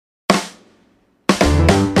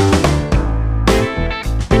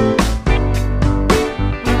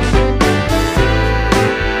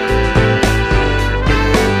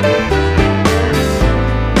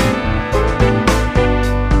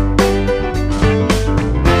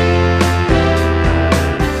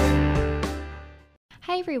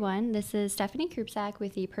everyone, this is Stephanie Krupczak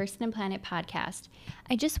with the Person and Planet podcast.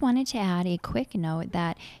 I just wanted to add a quick note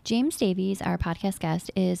that James Davies, our podcast guest,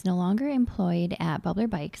 is no longer employed at Bublr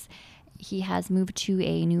Bikes. He has moved to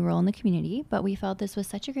a new role in the community, but we felt this was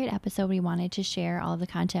such a great episode we wanted to share all of the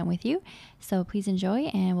content with you. So please enjoy,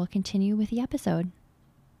 and we'll continue with the episode.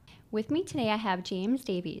 With me today, I have James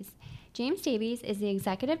Davies. James Davies is the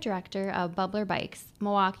executive director of Bublr Bikes,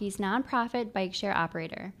 Milwaukee's nonprofit bike share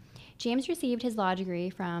operator. James received his law degree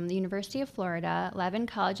from the University of Florida, Levin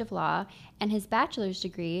College of Law, and his bachelor's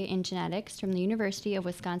degree in genetics from the University of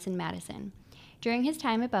Wisconsin-Madison. During his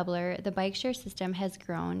time at Bublr, the bike share system has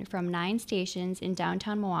grown from 9 stations in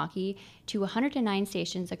downtown Milwaukee to 109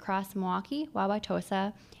 stations across Milwaukee,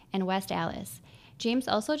 Wauwatosa, and West Allis. James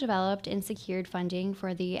also developed and secured funding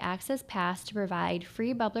for the Access Pass to provide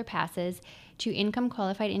free Bublr passes to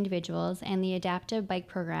income-qualified individuals and the Adaptive Bike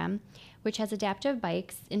Program, which has adaptive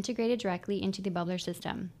bikes integrated directly into the Bublr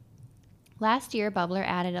system. Last year, Bublr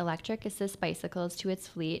added electric assist bicycles to its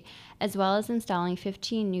fleet, as well as installing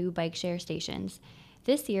 15 new bike share stations.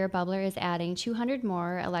 This year, Bublr is adding 200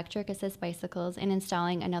 more electric assist bicycles and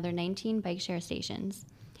installing another 19 bike share stations.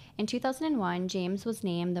 In 2001, James was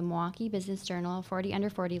named the Milwaukee Business Journal 40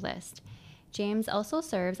 Under 40 list. James also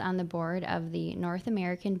serves on the board of the North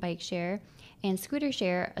American Bike Share and Scooter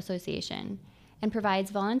Share Association and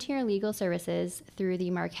provides volunteer legal services through the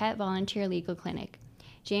Marquette Volunteer Legal Clinic.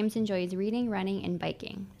 James enjoys reading, running, and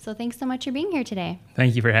biking. So thanks so much for being here today.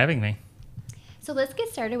 Thank you for having me. So let's get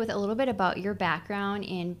started with a little bit about your background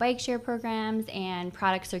in bike share programs and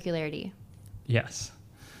product circularity. Yes.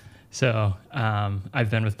 So I've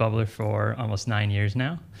been with Bublr for almost 9 years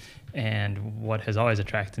now. And what has always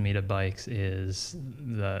attracted me to bikes is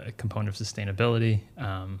the component of sustainability,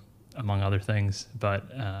 among other things. But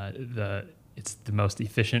it's the most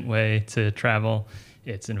efficient way to travel.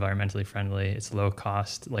 It's environmentally friendly. It's low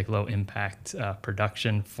cost, like low impact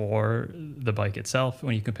production for the bike itself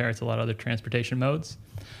when you compare it to a lot of other transportation modes.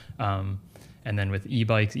 And then with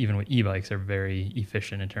e-bikes, even with e-bikes are very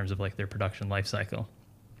efficient in terms of like their production life cycle.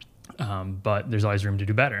 But there's always room to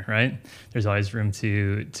do better, right? There's always room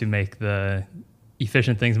to make the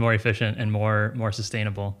efficient things more efficient and more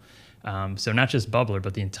sustainable. So not just Bublr,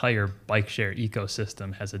 but the entire bike share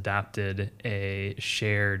ecosystem has adopted a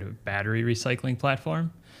shared battery recycling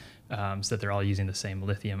platform, so that they're all using the same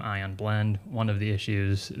lithium ion blend. One of the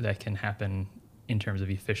issues that can happen in terms of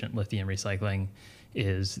efficient lithium recycling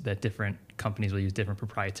is that different companies will use different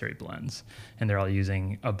proprietary blends, and they're all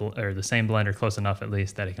using the same blend or close enough at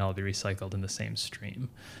least that it can all be recycled in the same stream.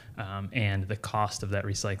 And the cost of that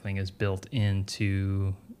recycling is built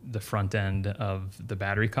into the front end of the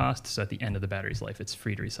battery cost. So at the end of the battery's life, it's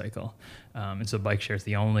free to recycle. And so bike share is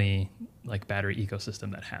the only like battery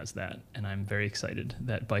ecosystem that has that. And I'm very excited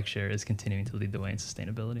that bike share is continuing to lead the way in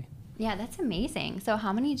sustainability. Yeah, that's amazing. So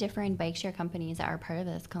how many different bike share companies are part of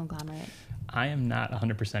this conglomerate? I am not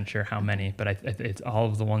 100% sure how many, but it's all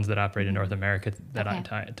of the ones that operate in North America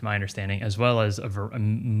that to my understanding, as well as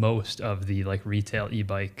most of the like retail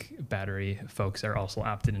e-bike battery folks are also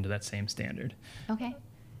opted into that same standard. Okay.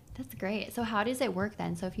 That's great. So how does it work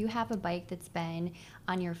then? So if you have a bike that's been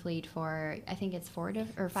on your fleet for, I think it's 5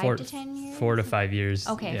 to 10 years? 4 to 5 years.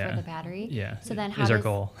 Okay, yeah. For the battery. Yeah. So then how is our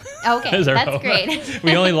goal. Okay, that's goal. Great.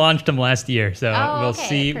 We only launched them last year, so we'll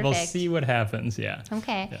see. Perfect. We'll see what happens. Yeah.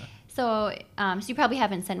 Okay. Yeah. So you probably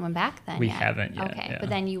haven't sent one back then. We yet. haven't yet. Okay, yeah. but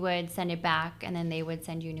then you would send it back, and then they would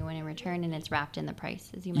send you a new one in return, and it's wrapped in the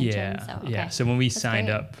price, as you mentioned. Yeah. So, okay. Yeah. So when we That's signed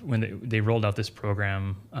great. up, when they rolled out this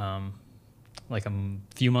program, like a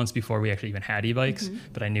few months before we actually even had e-bikes,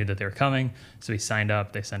 but I knew that they were coming. So we signed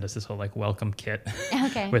up. They sent us this whole like welcome kit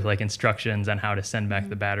with like instructions on how to send back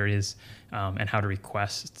the batteries, and how to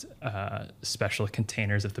request special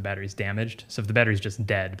containers if the battery's damaged. So if the battery's just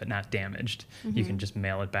dead but not damaged, you can just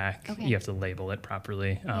mail it back. Okay. You have to label it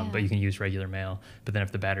properly, but you can use regular mail. But then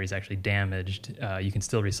if the battery's actually damaged, you can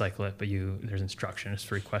still recycle it, but there's instructions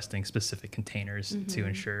for requesting specific containers to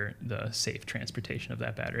ensure the safe transportation of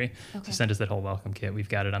that battery. Okay. So send us that whole welcome kit. We've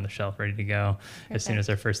got it on the shelf ready to go as soon as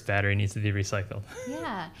our first battery needs to be recycled.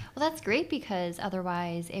 Yeah. Well, that's great because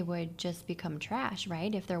otherwise it would just become trash,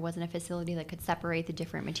 right? If there wasn't a facility that could separate the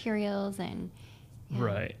different materials and...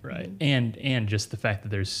 Yeah. Right. And just the fact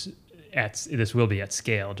that this will be at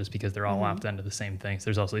scale just because they're all opted into the same things.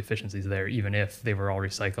 There's also efficiencies there, even if they were all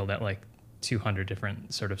recycled at like 200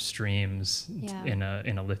 different sort of streams in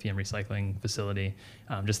a lithium recycling facility.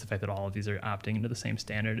 Just the fact that all of these are opting into the same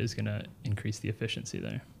standard is going to increase the efficiency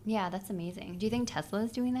there. Yeah, that's amazing. Do you think Tesla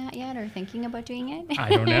is doing that yet or thinking about doing it? I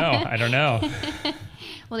don't know.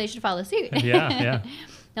 Well, they should follow suit. Yeah.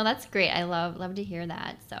 No, that's great. I love to hear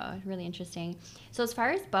that. So really interesting. So as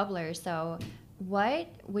far as Bublr, so what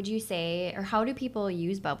would you say, or how do people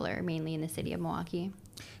use Bublr mainly in the city of Milwaukee?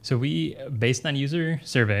 So we, based on user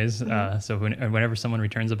surveys, so whenever someone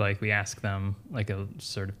returns a bike, we ask them like a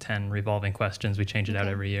sort of 10 revolving questions. We change it out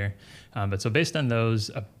every year. But so based on those,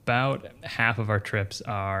 about half of our trips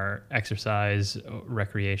are exercise,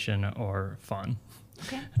 recreation, or fun.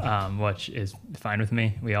 Okay. Which is fine with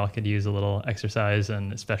me. We all could use a little exercise,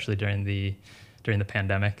 and especially during the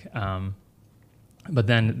pandemic. But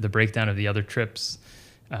then the breakdown of the other trips,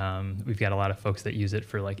 we've got a lot of folks that use it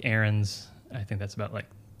for like errands. I think that's about like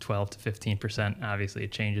 12 to 15%. Obviously,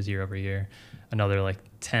 it changes year over year. Another like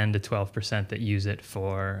 10 to 12% that use it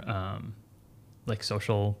for like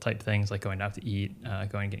social type things, like going out to eat,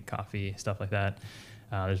 going and getting coffee, stuff like that.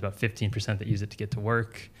 There's about 15% that use it to get to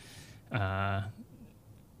work. About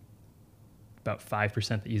 5%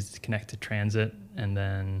 that use it to connect to transit, and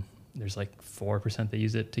then there's like 4% that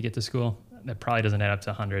use it to get to school. That probably doesn't add up to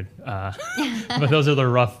 100, but those are the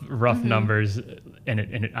rough numbers, and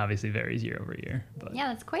it obviously varies year over year. But yeah,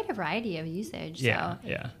 that's quite a variety of usage. Yeah, so.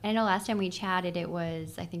 yeah. And I know last time we chatted, it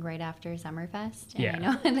was I think right after Summerfest, and yeah. I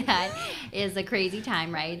know that is a crazy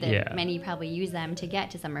time, right? That many probably use them to get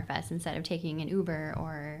to Summerfest instead of taking an Uber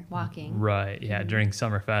or walking. Right. Yeah. During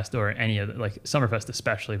Summerfest or any of like Summerfest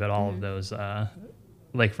especially, but all of those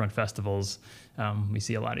lakefront festivals, we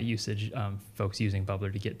see a lot of usage, folks using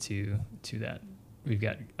Bublr to get to that. We've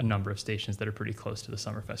got a number of stations that are pretty close to the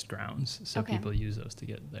Summerfest grounds, so people use those to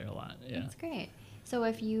get there a lot. Yeah, that's great. So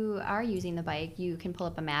if you are using the bike, you can pull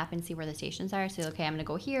up a map and see where the stations are. So, okay, I'm going to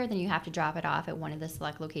go here. Then you have to drop it off at one of the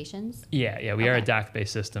select locations. Yeah. We are a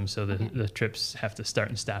dock-based system, so the trips have to start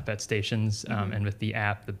and stop at stations. And with the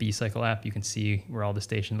app, the B-Cycle app, you can see where all the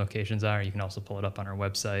station locations are. You can also pull it up on our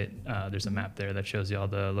website. There's a map there that shows you all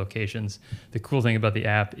the locations. The cool thing about the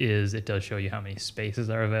app is it does show you how many spaces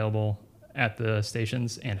are available at the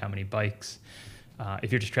stations and how many bikes.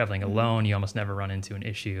 If you're just traveling alone, you almost never run into an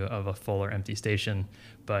issue of a full or empty station.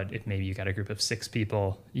 But if maybe you got a group of 6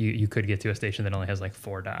 people, you could get to a station that only has like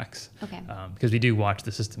 4 docks. Okay. Because we do watch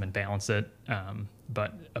the system and balance it,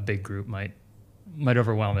 but a big group might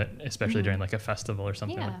overwhelm it, especially during like a festival or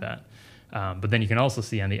something like that. But then you can also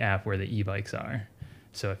see on the app where the e-bikes are.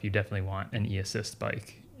 So if you definitely want an e-assist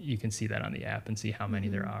bike, you can see that on the app and see how many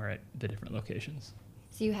there are at the different locations.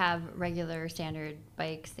 So you have regular standard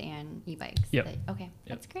bikes and e-bikes? Yep.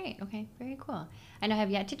 That's great. Okay, very cool. I know I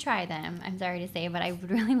have yet to try them, I'm sorry to say, but I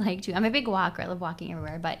would really like to. I'm a big walker. I love walking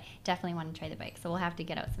everywhere, but definitely want to try the bike. So we'll have to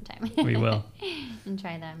get out sometime. We will. And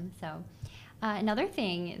try them. So another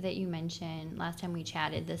thing that you mentioned last time we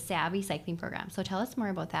chatted, the Savvy cycling program. So tell us more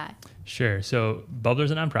about that. Sure. So Bublr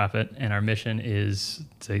is a nonprofit, and our mission is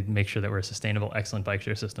to make sure that we're a sustainable, excellent bike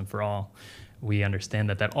share system for all. We understand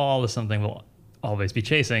that all is something we'll always be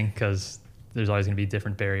chasing because there's always going to be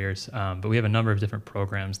different barriers. But we have a number of different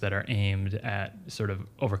programs that are aimed at sort of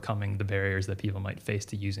overcoming the barriers that people might face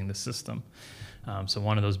to using the system. So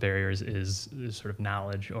one of those barriers is sort of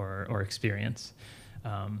knowledge or experience.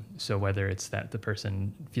 So whether it's that the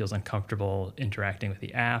person feels uncomfortable interacting with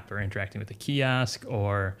the app or interacting with the kiosk,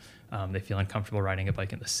 or they feel uncomfortable riding a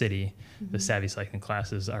bike in the city, the Savvy cycling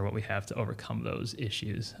classes are what we have to overcome those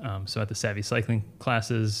issues. So at the Savvy cycling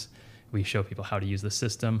classes, we show people how to use the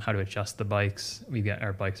system, how to adjust the bikes.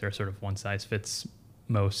 Our bikes are sort of one size fits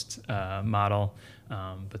most model,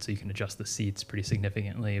 but so you can adjust the seats pretty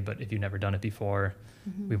significantly. But if you've never done it before,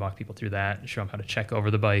 we walk people through that, show them how to check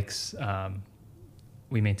over the bikes.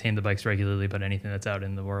 We maintain the bikes regularly, but anything that's out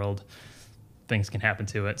in the world, things can happen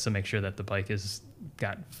to it. So make sure that the bike has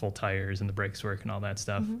got full tires and the brakes work and all that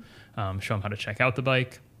stuff. Show them how to check out the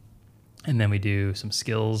bike. And then we do some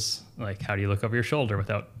skills, like how do you look over your shoulder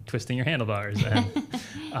without twisting your handlebars? And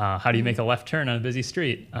how do you make a left turn on a busy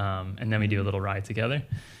street? And then we do a little ride together.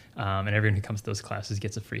 And everyone who comes to those classes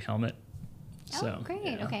gets a free helmet. Oh, great.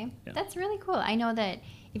 Yeah. Okay. Yeah. That's really cool. I know that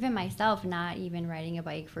even myself, not even riding a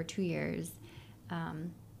bike for 2 years,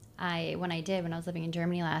 when I was living in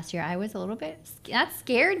Germany last year, I was a little bit, not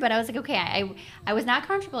scared, but I was like, okay, I was not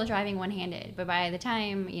comfortable driving one-handed. But by the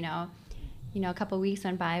time, a couple of weeks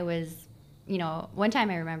went by, one time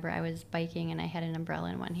I remember I was biking and I had an umbrella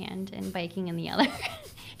in one hand and biking in the other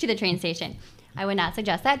to the train station. I would not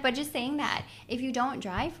suggest that, but just saying that if you don't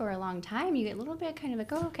drive for a long time, you get a little bit kind of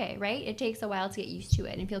like, oh, okay, right? It takes a while to get used to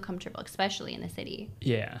it and feel comfortable, especially in the city.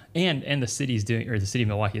 Yeah, and the city of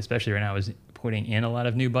Milwaukee, especially right now, is putting in a lot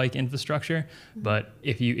of new bike infrastructure. But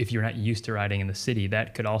if you're not used to riding in the city,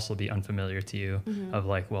 that could also be unfamiliar to you. Of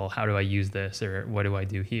like, well, how do I use this, or what do I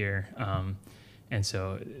do here? And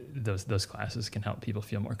so those classes can help people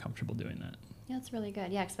feel more comfortable doing that. Yeah, that's really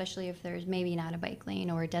good. Yeah, especially if there's maybe not a bike lane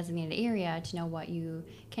or a designated area, to know what you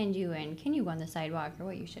can do and can you go on the sidewalk, or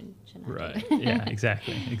what you should not Right. do. Yeah,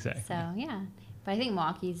 exactly. So, yeah. But I think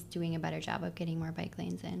Milwaukee's doing a better job of getting more bike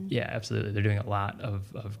lanes in. Yeah, absolutely. They're doing a lot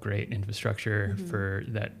of great infrastructure for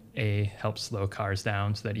that. Helps slow cars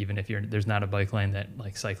down, so that even if there's not a bike lane, that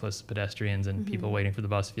like cyclists, pedestrians, and people waiting for the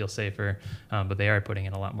bus feel safer. But they are putting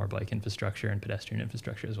in a lot more bike infrastructure and pedestrian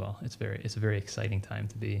infrastructure as well. It's a very exciting time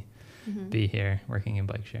to be here working in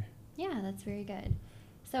bike share. Yeah, that's very good.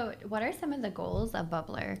 So what are some of the goals of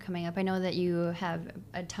Bublr coming up? I know that you have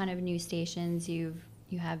a ton of new stations you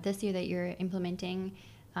have this year that you're implementing,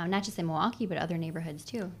 not just in Milwaukee, but other neighborhoods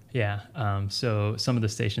too. Yeah. So some of the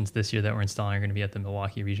stations this year that we're installing are going to be at the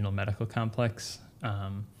Milwaukee Regional Medical Complex.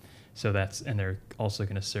 And they're also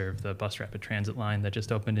going to serve the bus rapid transit line that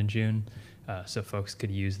just opened in June. So folks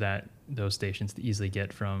could use those stations to easily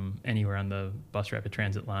get from anywhere on the bus rapid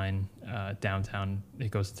transit line downtown.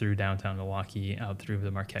 It goes through downtown Milwaukee, out through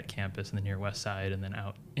the Marquette campus and the near west side, and then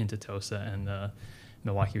out into Tosa and the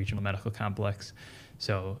Milwaukee Regional Medical Complex.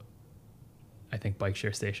 So I think bike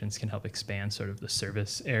share stations can help expand sort of the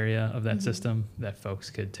service area of that system, that folks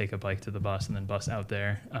could take a bike to the bus and then bus out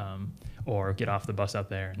there, or get off the bus out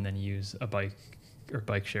there and then use a bike or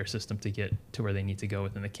bike share system to get to where they need to go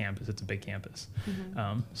within the campus. It's a big campus.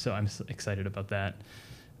 So I'm excited about that.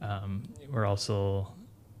 We're also,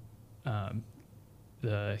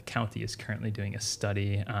 the county is currently doing a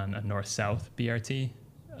study on a north-south BRT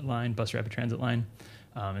line, bus rapid transit line.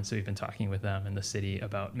 And so we've been talking with them in the city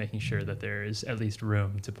about making sure that there is at least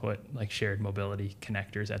room to put like shared mobility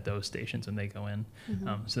connectors at those stations when they go in.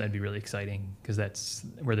 So that'd be really exciting, because that's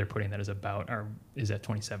where they're putting that is at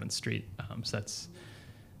 27th Street. So that's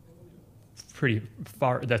pretty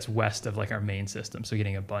far. That's west of like our main system. So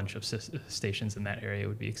getting a bunch of stations in that area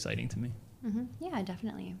would be exciting to me. Yeah,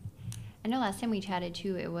 definitely. I know last time we chatted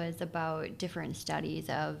too, it was about different studies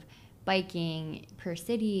of biking per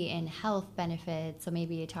city and health benefits. So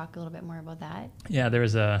maybe talk a little bit more about that. Yeah,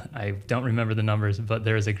 I don't remember the numbers, but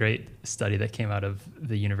there was a great study that came out of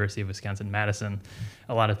the University of Wisconsin-Madison.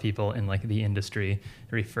 A lot of people in like the industry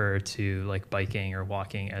refer to like biking or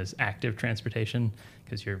walking as active transportation,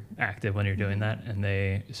 because you're active when you're doing that. And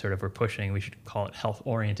they sort of were pushing, we should call it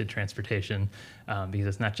health-oriented transportation, because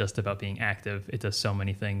it's not just about being active. It does so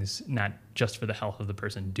many things, not just for the health of the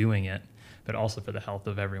person doing it, but also for the health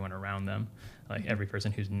of everyone around them. Like every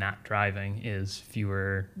person who's not driving is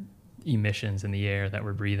fewer emissions in the air that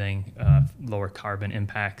we're breathing, lower carbon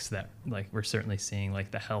impacts that like we're certainly seeing like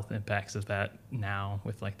the health impacts of that now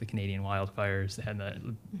with like the Canadian wildfires. They had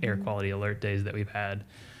the air quality alert days that we've had.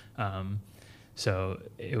 So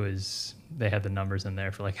they had the numbers in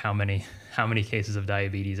there for like how many cases of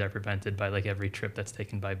diabetes are prevented by like every trip that's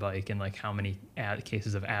taken by bike, and like how many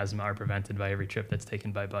cases of asthma are prevented by every trip that's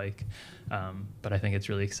taken by bike. But I think it's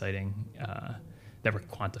really exciting that we're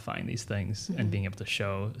quantifying these things and being able to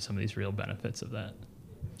show some of these real benefits of that.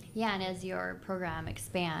 Yeah, and as your program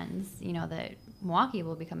expands, that Milwaukee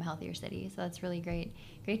will become a healthier city. So that's really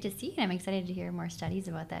great to see. And I'm excited to hear more studies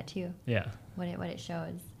about that too. Yeah. What it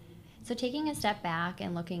shows. So taking a step back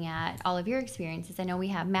and looking at all of your experiences, I know we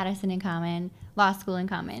have Madison in common, law school in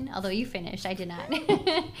common, although you finished, I did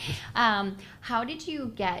not. How did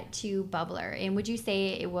you get to Bublr? And would you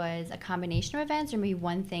say it was a combination of events, or maybe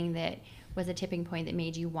one thing that was a tipping point that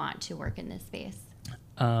made you want to work in this space?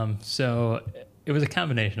 So it was a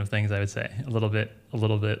combination of things, I would say. A little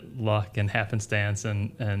bit luck and happenstance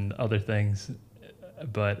and other things.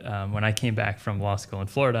 But when I came back from law school in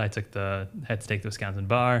Florida, I had to take the Wisconsin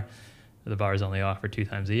bar. The bar is only offered 2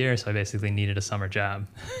 times a year, so I basically needed a summer job.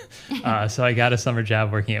 So I got a summer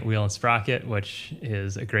job working at Wheel and Sprocket, which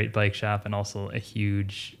is a great bike shop and also a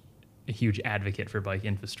huge advocate for bike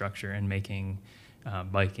infrastructure and making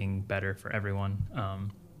biking better for everyone.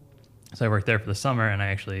 So I worked there for the summer, and I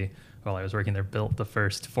actually, while I was working there, built the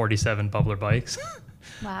first 47 Bublr bikes.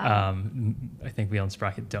 Wow. I think Wheel and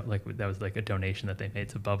Sprocket, that was like a donation that they made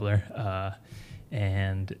to Bublr.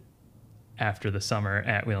 And after the summer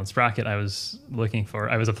at Wheel and Sprocket, I was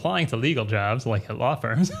applying to legal jobs like at law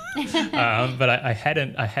firms, but I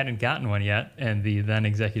hadn't gotten one yet. And the then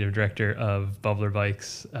executive director of Bublr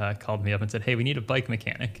Bikes called me up and said, "Hey, we need a bike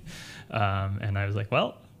mechanic." And I was like,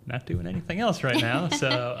 "Well, not doing anything else right now."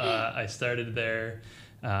 So I started there,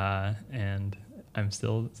 and I'm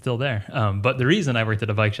still there. But the reason I worked at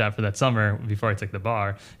a bike shop for that summer before I took the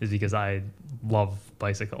bar is because I love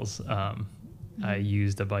bicycles. I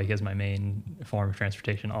used a bike as my main form of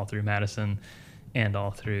transportation all through Madison and all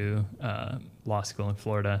through law school in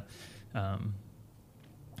Florida.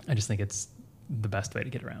 I just think it's the best way to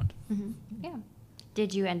get around. Yeah.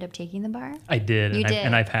 Did you end up taking the bar? I did. You did.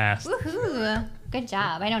 And I passed. Woohoo! Good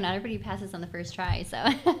job. I know not everybody passes on the first try, so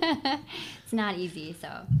it's not easy. So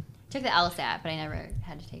took the LSAT, but I never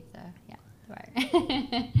had to take the bar.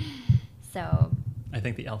 So I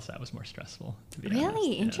think the LSAT was more stressful, to be really honest.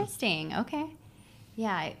 interesting. Okay.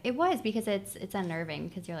 Yeah, it was, because it's unnerving,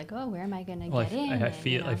 because you're like, oh, where am I going to get in? I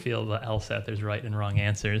feel the LSAT, there's right and wrong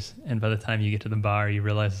answers, and by the time you get to the bar, you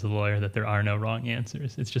realize as a lawyer that there are no wrong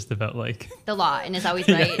answers. It's just about like the law, and it's always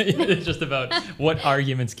right. It's just about what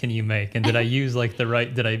arguments can you make, and did I use like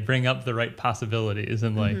did I bring up the right possibilities,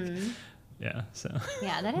 and like yeah, so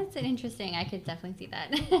yeah, that is interesting. I could definitely see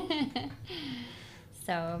that.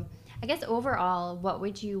 So I guess overall, what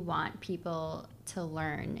would you want people to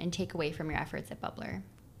learn and take away from your efforts at Bublr?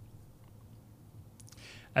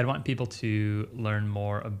 I'd want people to learn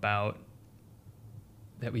more about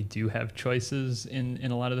that we do have choices in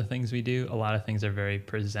a lot of the things we do. A lot of things are very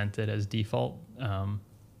presented as default, and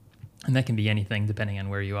that can be anything depending on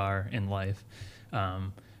where you are in life.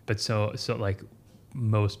 But so like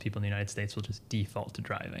most people in the United States will just default to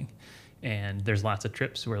driving, and there's lots of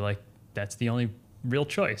trips where like that's the only real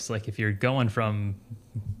choice. Like if you're going from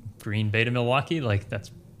Green Bay to Milwaukee, like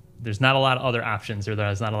there's not a lot of other options, or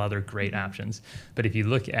there's not a lot of other great options. But if you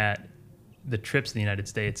look at the trips in the United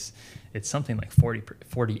States, it's something like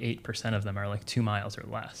 48% of them are like 2 miles or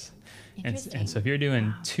less. And so if you're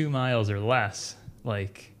doing 2 miles or less,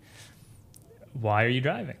 like why are you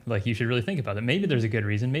driving? Like you should really think about it. Maybe there's a good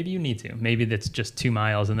reason. Maybe you need to. Maybe that's just 2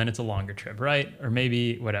 miles and then it's a longer trip, right? Or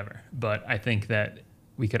maybe whatever. But I think that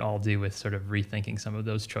we could all do with sort of rethinking some of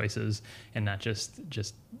those choices and not just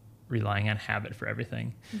relying on habit for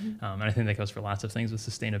everything. And I think that goes for lots of things with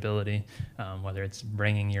sustainability, whether it's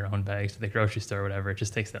bringing your own bags to the grocery store or whatever. It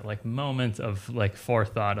just takes that like moment of like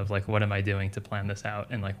forethought of like, what am I doing to plan this out,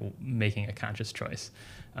 and like making a conscious choice.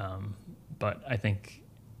 But I think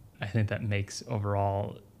that makes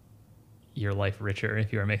overall your life richer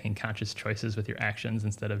if you are making conscious choices with your actions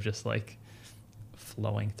instead of just like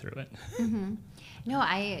flowing through it. No,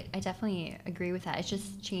 I definitely agree with that. It's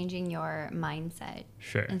just changing your mindset.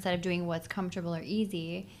 Sure. Instead of doing what's comfortable or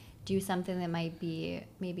easy, do something that might be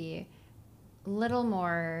maybe a little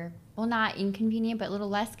more, well, not inconvenient, but a little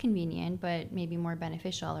less convenient, but maybe more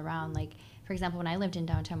beneficial all around. Like, for example, when I lived in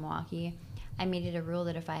downtown Milwaukee, I made it a rule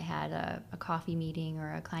that if I had a coffee meeting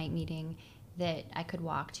or a client meeting that I could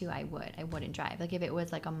walk to, I wouldn't drive. Like if it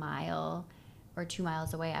was like a mile or 2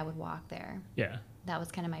 miles away, I would walk there. Yeah. That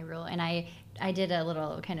was kind of my rule. And I did a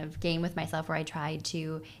little kind of game with myself where I tried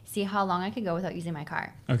to see how long I could go without using my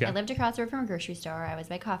car. Okay. I lived across the road from a grocery store. I was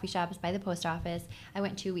by coffee shops, by the post office. I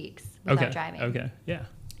went 2 weeks without driving. Okay. Yeah.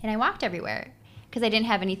 And I walked everywhere because I didn't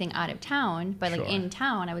have anything out of town. But like Sure. in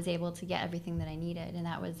town, I was able to get everything that I needed. And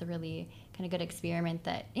that was a really kind of good experiment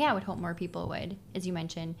that, I would hope more people would, as you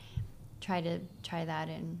mentioned, try that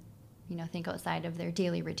and think outside of their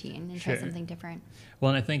daily routine and try something different.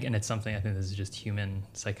 Well, and it's something, I think this is just human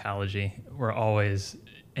psychology. We're always,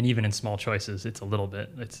 and even in small choices, it's a little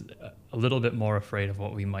bit more afraid of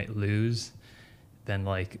what we might lose than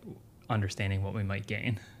like understanding what we might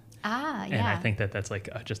gain. Yeah. And I think that's like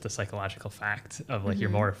just a psychological fact of like,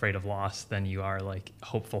 you're more afraid of loss than you are like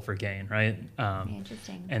hopeful for gain. Right.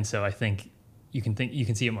 Interesting. And so I think you can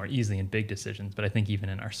see it more easily in big decisions, but I think even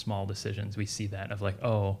in our small decisions, we see that of like,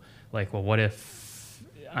 well, what if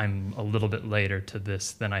I'm a little bit later to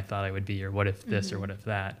this than I thought I would be, or what if this, or what if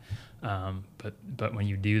that? But when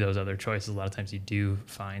you do those other choices, a lot of times you do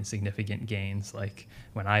find significant gains. Like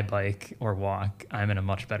when I bike or walk, I'm in a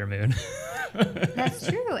much better mood. That's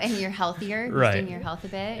true. And you're healthier, boosting your health a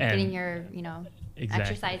bit, getting your,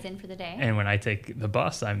 exercise in for the day. And when I take the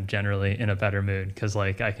bus, I'm generally in a better mood because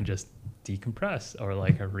like I can just decompress or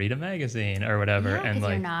like read a magazine or whatever. Yeah, and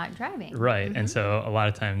like you're not driving. Right. And so a lot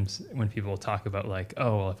of times when people talk about like,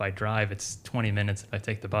 oh, well, if I drive, it's 20 minutes. If I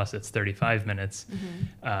take the bus, it's 35 minutes.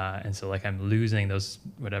 And so like I'm losing those,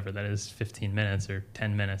 whatever that is, 15 minutes or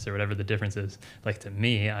 10 minutes or whatever the difference is. Like to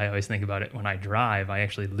me, I always think about it when I drive, I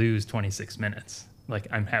actually lose 26 minutes. Like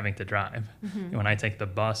I'm having to drive. When I take the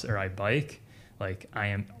bus or I bike, like I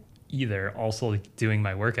am either also doing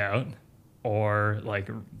my workout or like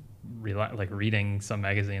reading some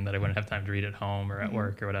magazine that I wouldn't have time to read at home or at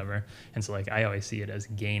work or whatever. And so like I always see it as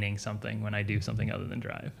gaining something when I do something other than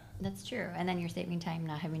drive. That's true. And then you're saving time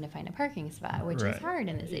not having to find a parking spot, which is hard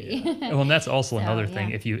in the city. Yeah. Well, and that's also another thing.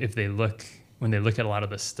 When they look at a lot of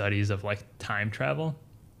the studies of like time travel,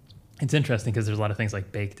 it's interesting because there's a lot of things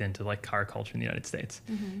like baked into like car culture in the United States.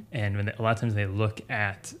 And a lot of times they look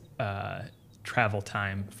at travel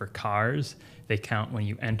time for cars, they count when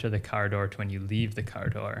you enter the car door to when you leave the car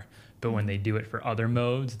door. But when they do it for other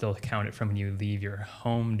modes, they'll count it from when you leave your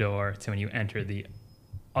home door to when you enter the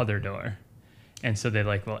other door. And so they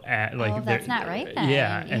like will add like that's not right then.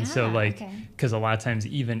 Yeah, and so like okay. because a lot of times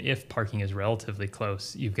even if parking is relatively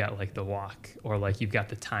close, you've got like the walk or like you've got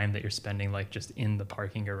the time that you're spending like just in the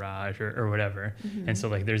parking garage or whatever. And so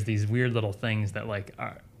like there's these weird little things that like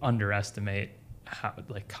underestimate how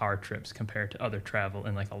like car trips compared to other travel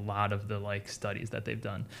in like a lot of the like studies that they've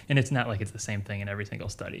done. And it's not like it's the same thing in every single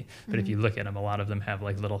study, but if you look at them, a lot of them have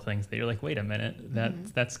like little things that you're like, wait a minute,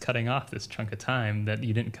 that's cutting off this chunk of time that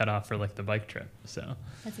you didn't cut off for like the bike trip. So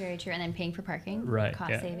that's very true. And then paying for parking, right,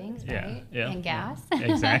 cost savings, yeah, right? Yeah, and gas.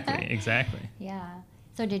 Exactly. Yeah.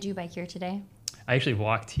 So did you bike here today? I actually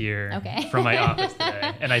walked here okay. from my office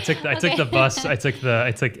today, and I took the bus. I took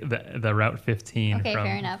the Route 15 okay,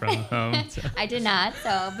 fair enough. from home. So. I did not.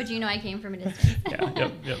 So, but you know, I came from a distance.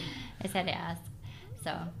 Yep. I just had to ask.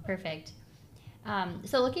 So perfect.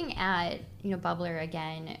 So looking at Bublr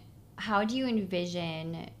again, how do you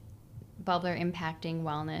envision Bublr impacting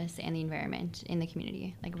wellness and the environment in the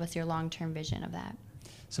community? Like, what's your long-term vision of that?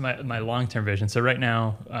 So my long-term vision. So right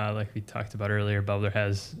now, like we talked about earlier, Bublr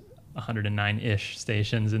has 109-ish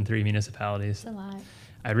stations in 3 municipalities. That's a lot.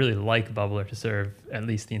 I'd really like Bublr to serve at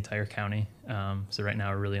least the entire county. So right now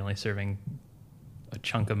we're really only serving a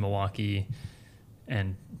chunk of Milwaukee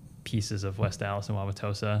and pieces of West Allis and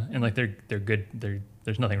Wauwatosa. And like they're good.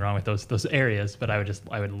 There's nothing wrong with those areas, but I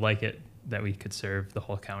would like it that we could serve the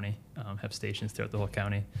whole county, have stations throughout the whole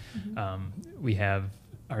county. We have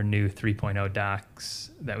our new 3.0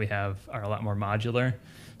 docks that we have are a lot more modular.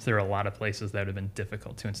 So there are a lot of places that would have been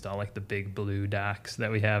difficult to install, like the big blue docks that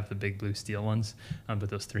we have, the big blue steel ones. But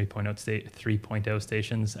those 3.0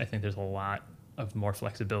 stations, I think there's a lot of more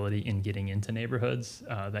flexibility in getting into neighborhoods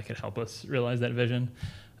that could help us realize that vision.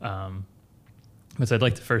 But so I'd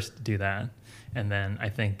like to first do that. And then I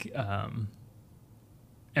think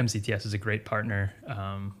MCTS is a great partner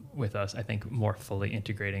with us, I think more fully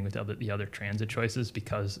integrating with the other transit choices,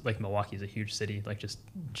 because like Milwaukee is a huge city, like just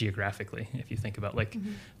geographically, if you think about like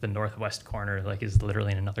the northwest corner, like is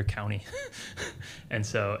literally in another county. And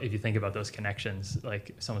so if you think about those connections,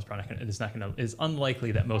 like someone's probably it's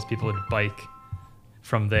unlikely that most people would bike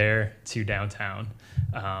from there to downtown.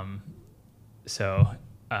 So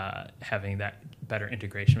having that better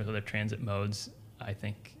integration with other transit modes, I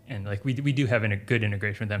think, and like we do have a good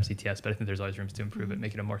integration with MCTS, but I think there's always rooms to improve it,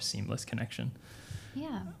 make it a more seamless connection.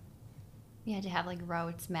 Yeah, to have like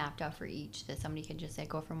routes mapped out for each, that somebody could just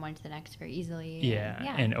go from one to the next very easily.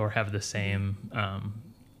 And or have the same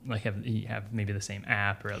like have maybe the same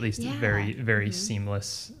app, or at least very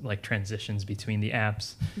seamless like transitions between the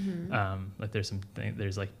apps. Like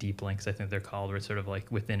there's like deep links, I think they're called, where it's sort of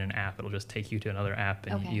like within an app it'll just take you to another app,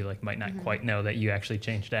 and you like might not quite know that you actually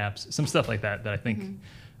changed apps. Some stuff like that I think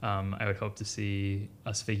I would hope to see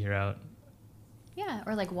us figure out. Yeah,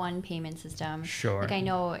 or like one payment system. Sure. Like I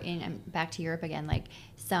know back to Europe again, like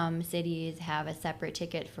some cities have a separate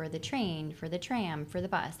ticket for the train, for the tram, for the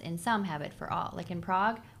bus, and some have it for all. Like in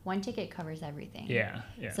Prague, one ticket covers everything. Yeah.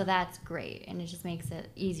 So that's great, and it just makes it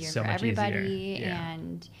easier for everybody. Easier. Yeah.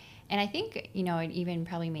 And I think, it even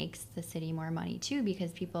probably makes the city more money too,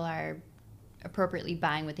 because people are appropriately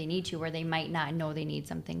buying what they need to, where they might not know they need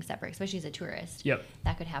something separate, especially as a tourist. Yep.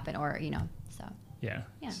 That could happen, or so. Yeah.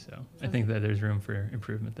 So I think that there's room for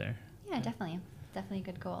improvement there. Yeah, definitely a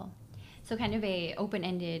good goal. So kind of a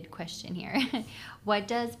open-ended question here. What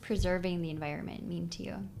does preserving the environment mean to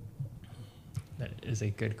you? That is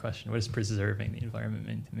a good question. What does preserving the environment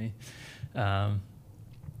mean to me?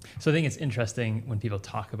 So I think it's interesting when people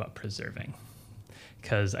talk about preserving,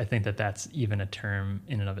 because I think that that's even a term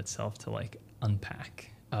in and of itself to like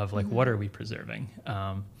unpack of like, what are we preserving?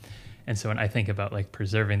 And so when I think about like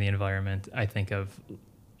preserving the environment, I think of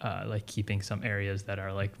like keeping some areas that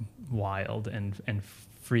are like wild and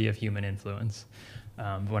free of human influence.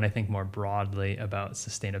 But when I think more broadly about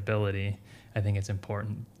sustainability, I think it's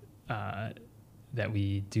important that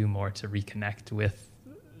we do more to reconnect with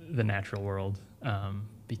the natural world,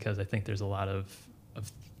 because I think there's a lot of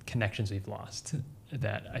connections we've lost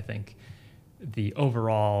that I think the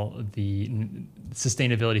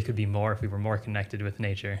sustainability could be more if we were more connected with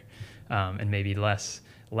nature, and maybe less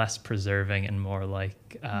preserving and more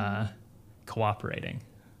like cooperating.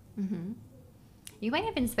 You might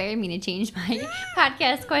have inspired me to change my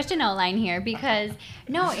podcast question outline here, because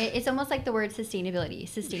it's almost like the word sustainability.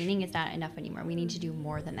 Sustaining is not enough anymore. We need to do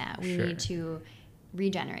more than that. We need to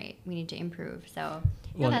regenerate. We need to improve. So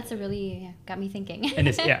Well, that's got me thinking. And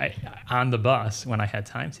it's on the bus when I had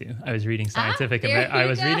time to. I was reading Scientific. there I you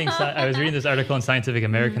was go. I was reading this article in Scientific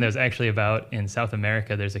American that was actually about in South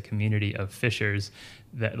America. There's a community of fishers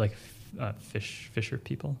that like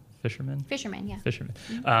fishermen, yeah.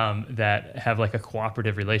 that have like a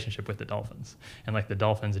cooperative relationship with the dolphins, and like the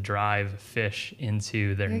dolphins drive fish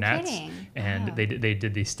into their You're nets. kidding. And Wow. they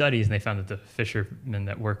did these studies, and they found that the fishermen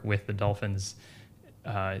that work with the dolphins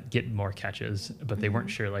get more catches, but they weren't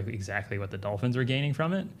sure like exactly what the dolphins were gaining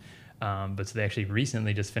from it. But so they actually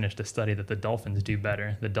recently just finished a study that the dolphins do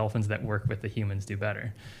better. The dolphins that work with the humans do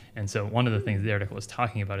better. And so one of the things the article was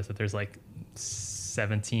talking about is that there's like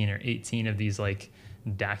 17 or 18 of these like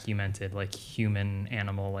documented like human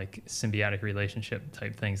animal like symbiotic relationship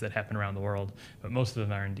type things that happen around the world, but most of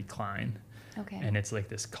them are in decline. Okay. And it's like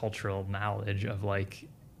this cultural knowledge of like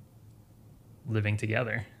living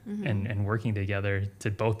together and working together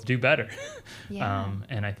to both do better. Yeah.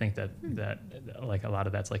 And I think that like a lot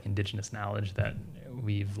of that's like indigenous knowledge that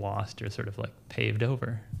we've lost or sort of like paved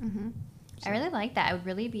over. I really like that. I would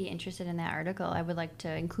really be interested in that article. I would like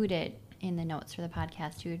to include it in the notes for the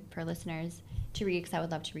podcast too, for listeners to read, because I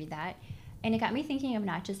would love to read that. And it got me thinking of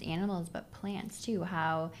not just animals, but plants too.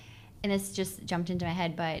 How, and this just jumped into my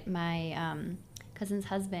head, but my cousin's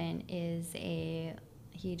husband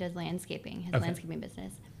he does landscaping, his landscaping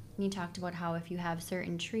business. And he talked about how if you have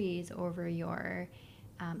certain trees over your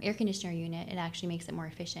air conditioner unit, it actually makes it more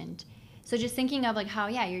efficient. So just thinking of like how,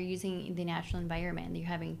 you're using the natural environment. You're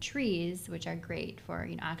having trees, which are great for,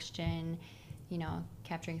 oxygen,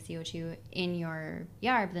 capturing CO2 in your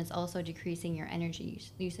yard, but it's also decreasing your energy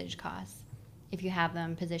usage costs if you have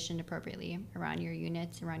them positioned appropriately around your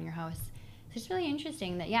units, around your house. So it's really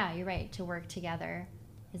interesting that, you're right, to work together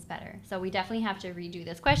is better. So we definitely have to redo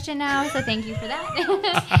this question now, so thank you for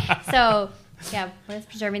that. So, what does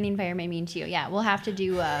preserving the environment mean to you? Yeah, we'll have to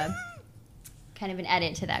do kind of an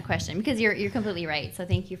edit to that question, because you're completely right, so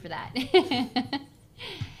thank you for that.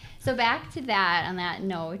 So back to that, on that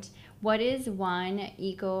note, what is one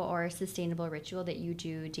eco or sustainable ritual that you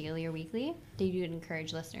do daily or weekly that you would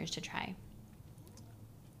encourage listeners to try?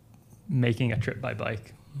 Making a trip by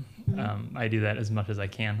bike. I do that as much as I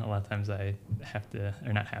can. A lot of times I have to,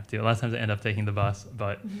 or not have to, a lot of times I end up taking the bus,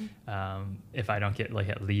 but if I don't get like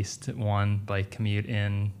at least one bike commute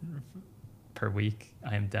in per week,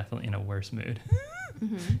 I am definitely in a worse mood.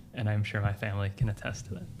 And I'm sure my family can attest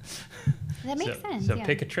to that. That makes sense. So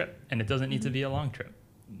pick a trip, and it doesn't need to be a long trip.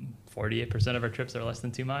 48% of our trips are less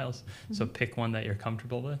than 2 miles. So pick one that you're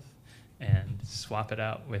comfortable with and swap it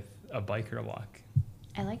out with a bike or a walk.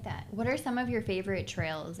 I like that. What are some of your favorite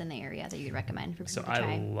trails in the area that you'd recommend for people to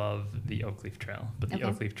try? I love the Oak Trail, but the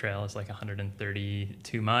Okay. Oak Trail is like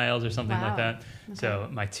 132 miles or something like that. Okay. So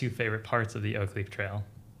my two favorite parts of the Oak Trail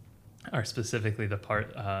are specifically the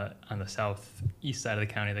part on the southeast side of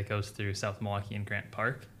the county that goes through South Milwaukee and Grant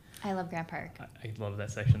Park. I love Grant Park. I love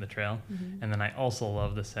that section of the trail. And then I also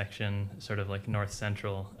love the section sort of like north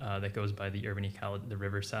central that goes by the the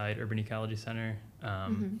Riverside Urban Ecology Center.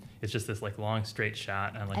 It's just this like long straight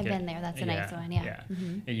shot. On, like, I've been there. That's a nice one. Yeah.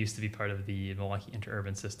 It used to be part of the Milwaukee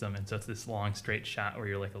interurban system. And so it's this long straight shot where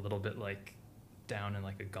you're like a little bit like down in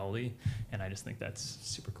like a gully. And I just think that's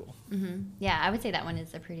super cool. Yeah, I would say that one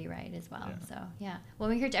is a pretty ride as well. Yeah. So, well,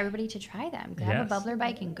 we encourage everybody to try them. Have a Bublr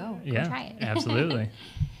bike and go try it. Absolutely.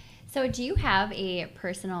 So do you have a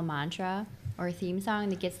personal mantra or theme song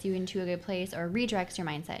that gets you into a good place or redirects your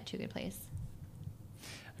mindset to a good place?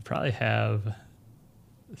 I probably have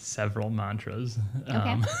several mantras.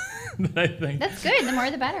 Okay. That I think That's good. The more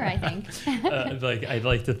the better, I think. I'd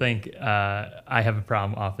like to think I have a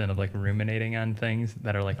problem often of like ruminating on things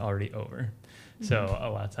that are like already over. So a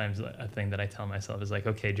lot of times a thing that I tell myself is like,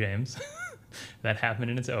 okay, James, that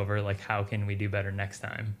happened and it's over. Like, how can we do better next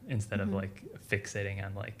time, instead of like fixating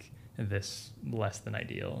on like this less than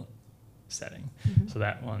ideal setting. So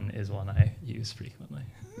that one is one I use frequently.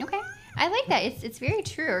 Okay. I like that. It's very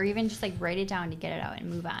true. Or even just like write it down to get it out and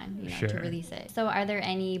move on, Sure. to release it. So are there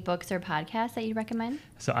any books or podcasts that you recommend?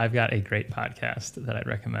 So I've got a great podcast that I'd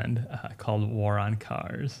recommend called War on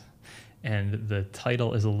Cars. And the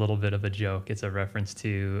title is a little bit of a joke. It's a reference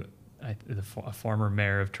to a former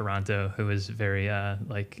mayor of Toronto who was very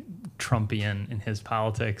like Trumpian in his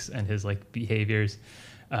politics and his like behaviors,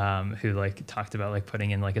 who like talked about like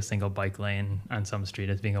putting in like a single bike lane on some street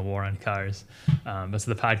as being a war on cars. But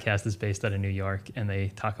so the podcast is based out of New York, and they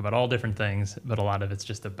talk about all different things, but a lot of it's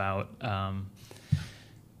just about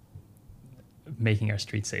making our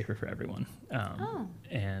streets safer for everyone.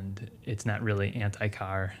 And it's not really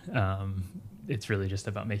anti-car. it's really just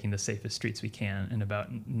about making the safest streets we can and about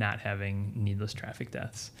not having needless traffic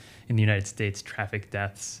deaths. In the United States, traffic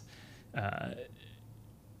deaths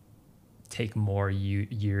take more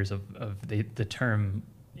years of the term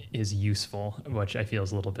is useful, which I feel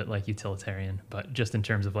is a little bit like utilitarian, but just in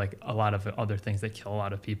terms of like a lot of other things that kill a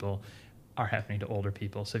lot of people are happening to older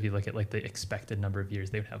people. So if you look at like the expected number of years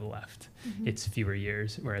they would have left, it's fewer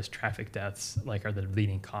years, whereas traffic deaths like are the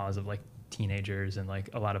leading cause of like teenagers and like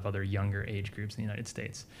a lot of other younger age groups in the United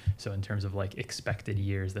States. So in terms of like expected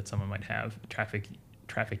years that someone might have, traffic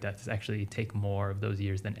deaths actually take more of those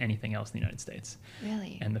years than anything else in the United States.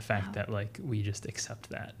 Really? And the fact that like we just accept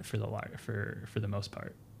that for the most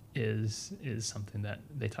part is something that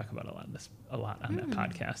they talk about a lot on that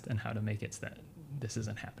podcast, and how to make it so that this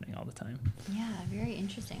isn't happening all the time. Yeah, very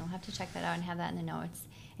interesting. I'll have to check that out and have that in the notes.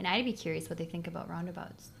 And I'd be curious what they think about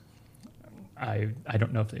roundabouts. I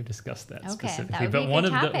don't know if they've discussed that specifically, that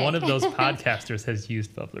would but be one of those podcasters has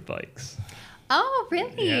used Bublr bikes. Oh,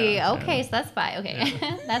 really? Yeah, okay, yeah. so that's why. Okay,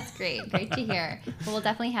 Yeah. That's great. Great to hear. Well, we'll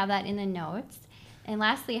definitely have that in the notes. And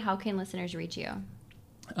lastly, how can listeners reach you?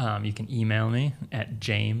 You can email me at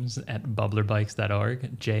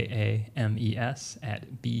james@bublerbikes.org,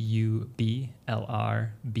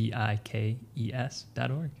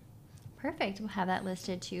 james@bublerbikes.org. Perfect. We'll have that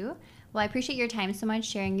listed too. Well, I appreciate your time so much,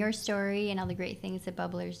 sharing your story and all the great things that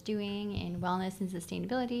Bublr's doing in wellness and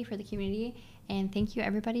sustainability for the community. And thank you,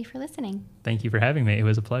 everybody, for listening. Thank you for having me. It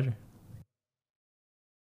was a pleasure.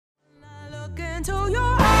 I look into your